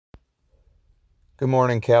Good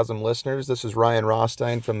morning, Chasm listeners. This is Ryan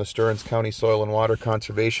Rothstein from the Stearns County Soil and Water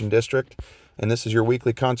Conservation District, and this is your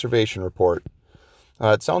weekly conservation report.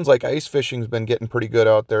 It sounds like ice fishing's been getting pretty good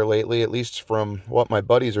out there lately, at least from what my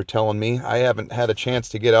buddies are telling me. I haven't had a chance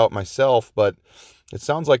to get out myself, but it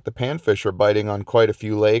sounds like the panfish are biting on quite a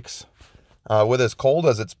few lakes. With as cold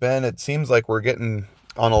as it's been, it seems like we're getting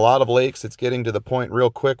on a lot of lakes. It's getting to the point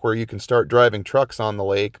real quick where you can start driving trucks on the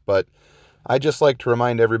lake, but I just like to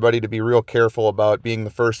remind everybody to be real careful about being the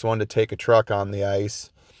first one to take a truck on the ice.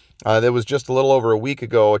 There was just a little over a week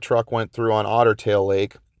ago, a truck went through on Ottertail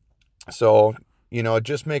Lake. So,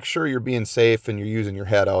 just make sure you're being safe and you're using your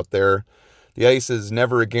head out there. The ice is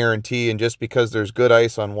never a guarantee, and just because there's good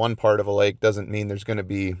ice on one part of a lake doesn't mean there's going to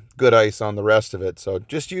be good ice on the rest of it. So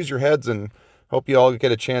just use your heads and hope you all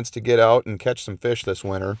get a chance to get out and catch some fish this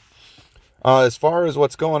winter. As far as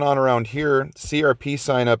what's going on around here, CRP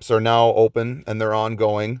signups are now open and they're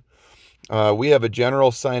ongoing. We have a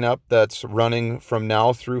general sign up that's running from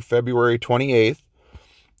now through February 28th.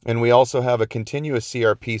 And we also have a continuous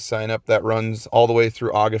CRP sign up that runs all the way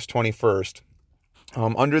through August 21st.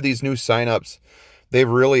 Under these new signups, they've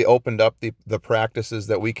really opened up the practices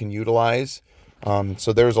that we can utilize.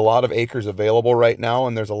 So there's a lot of acres available right now,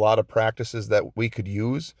 and there's a lot of practices that we could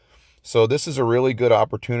use. So this is a really good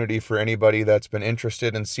opportunity for anybody that's been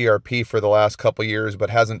interested in CRP for the last couple years but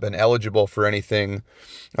hasn't been eligible for anything.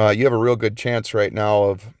 You have a real good chance right now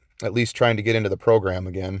of at least trying to get into the program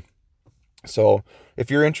again. So if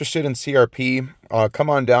you're interested in CRP, come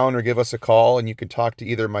on down or give us a call, and you can talk to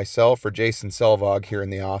either myself or Jason Selvog here in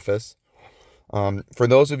the office. For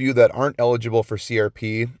those of you that aren't eligible for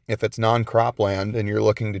CRP, if it's non-cropland and you're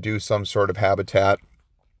looking to do some sort of habitat,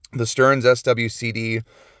 the Stearns SWCD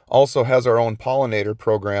also has our own pollinator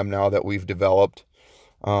program now that we've developed.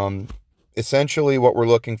 Essentially what we're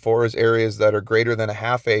looking for is areas that are greater than a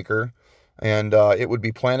half acre, and it would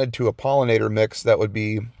be planted to a pollinator mix that would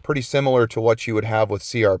be pretty similar to what you would have with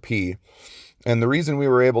CRP. And the reason we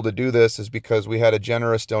were able to do this is because we had a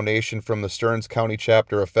generous donation from the Stearns County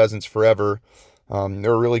chapter of Pheasants Forever.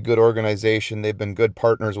 They're a really good organization. They've been good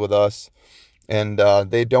partners with us, and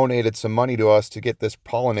they donated some money to us to get this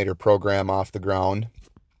pollinator program off the ground.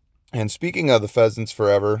 And speaking of the Pheasants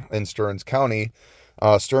Forever in Stearns County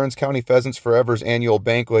Pheasants Forever's annual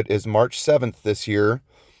banquet is March 7th this year,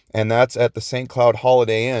 and that's at the St. Cloud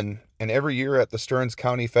Holiday Inn. And every year at the Stearns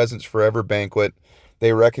County Pheasants Forever banquet,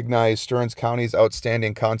 they recognize Stearns County's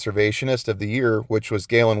Outstanding Conservationist of the Year, which was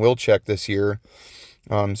Galen Wilczek this year.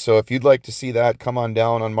 So if you'd like to see that, come on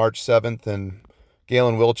down on March 7th, and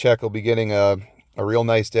Galen Wilczek will be getting a real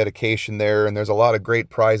nice dedication there, and there's a lot of great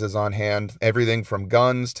prizes on hand, everything from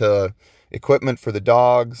guns to equipment for the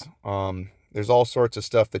dogs. There's all sorts of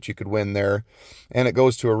stuff that you could win there, and it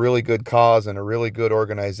goes to a really good cause and a really good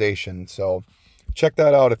organization, so check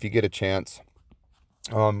that out if you get a chance.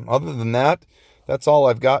 Other than that, that's all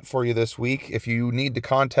I've got for you this week. If you need to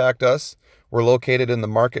contact us, we're located in the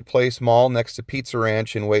Marketplace Mall next to Pizza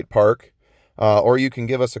Ranch in Waite Park, or you can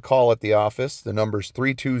give us a call at the office. The number's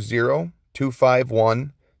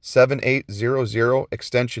 320-251-7800,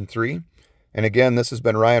 extension 3. And again, this has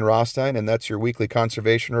been Ryan Rothstein, and that's your weekly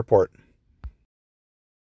conservation report.